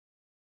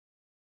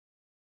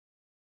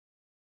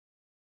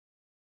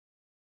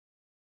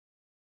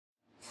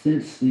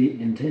Since the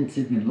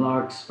intensive in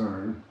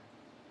Larkspur,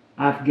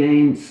 I've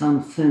gained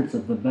some sense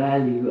of the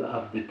value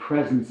of the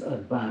presence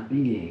of my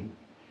being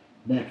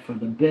that for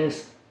the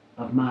best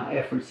of my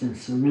efforts and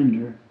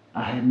surrender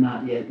I had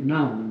not yet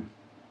known.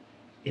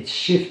 It's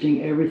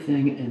shifting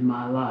everything in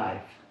my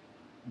life.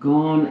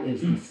 Gone is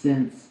the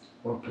sense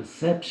or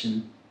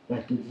perception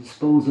that the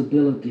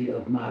disposability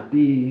of my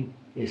being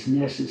is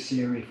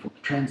necessary for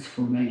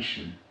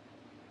transformation.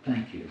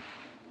 Thank you.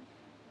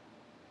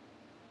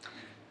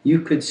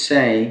 You could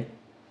say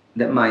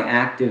that my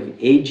active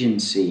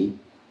agency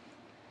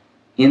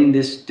in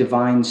this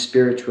divine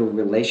spiritual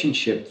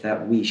relationship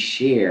that we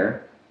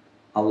share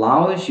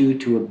allows you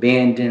to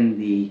abandon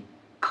the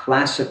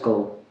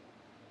classical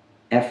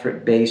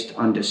effort-based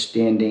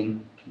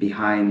understanding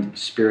behind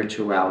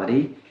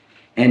spirituality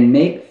and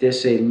make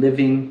this a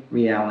living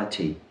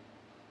reality.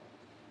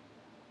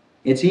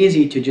 It's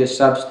easy to just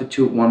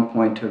substitute one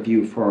point of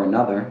view for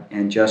another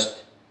and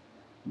just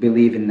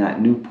believe in that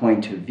new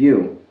point of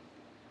view.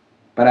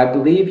 But I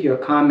believe your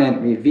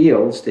comment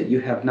reveals that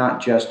you have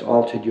not just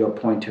altered your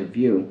point of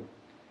view.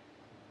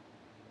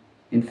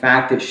 In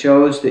fact, it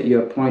shows that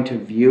your point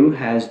of view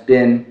has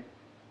been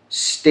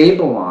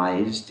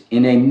stabilized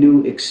in a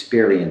new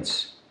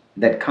experience,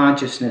 that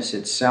consciousness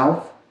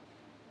itself,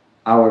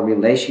 our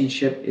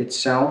relationship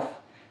itself,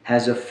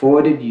 has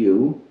afforded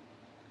you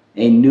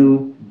a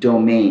new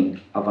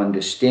domain of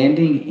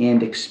understanding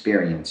and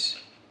experience.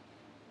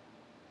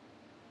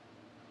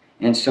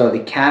 And so the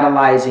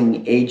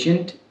catalyzing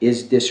agent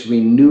is this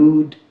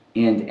renewed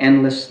and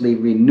endlessly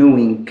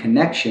renewing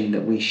connection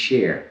that we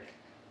share.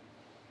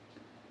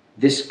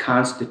 This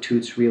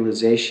constitutes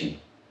realization.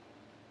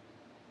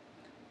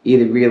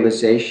 Either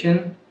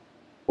realization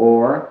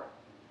or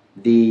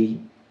the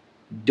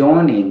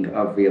dawning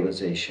of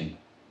realization.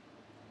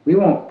 We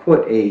won't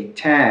put a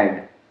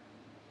tag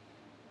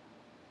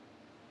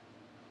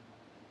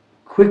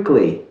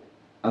quickly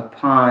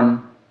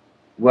upon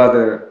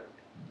whether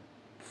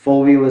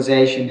full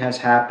realization has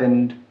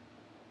happened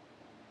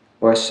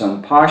or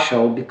some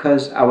partial,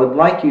 because I would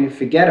like you to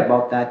forget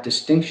about that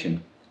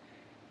distinction.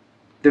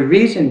 The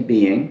reason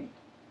being,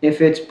 if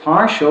it's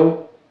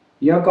partial,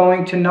 you're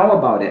going to know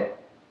about it.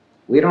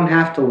 We don't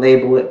have to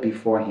label it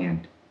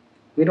beforehand.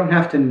 We don't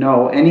have to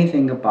know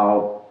anything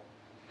about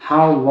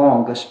how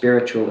long a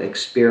spiritual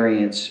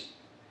experience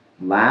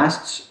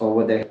lasts or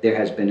whether there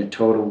has been a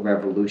total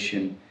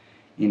revolution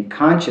in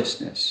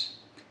consciousness.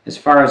 As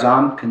far as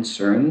I'm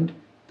concerned,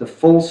 the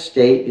full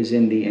state is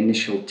in the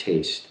initial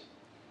taste.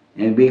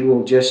 And we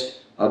will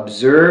just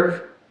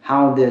observe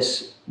how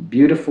this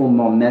beautiful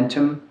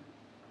momentum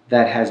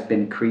that has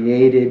been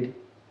created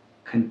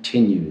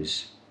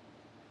continues.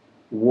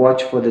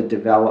 Watch for the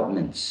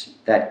developments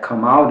that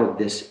come out of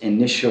this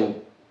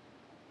initial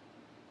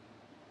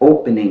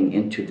opening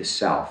into the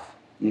self,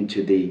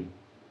 into the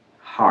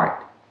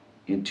heart,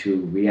 into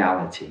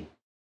reality.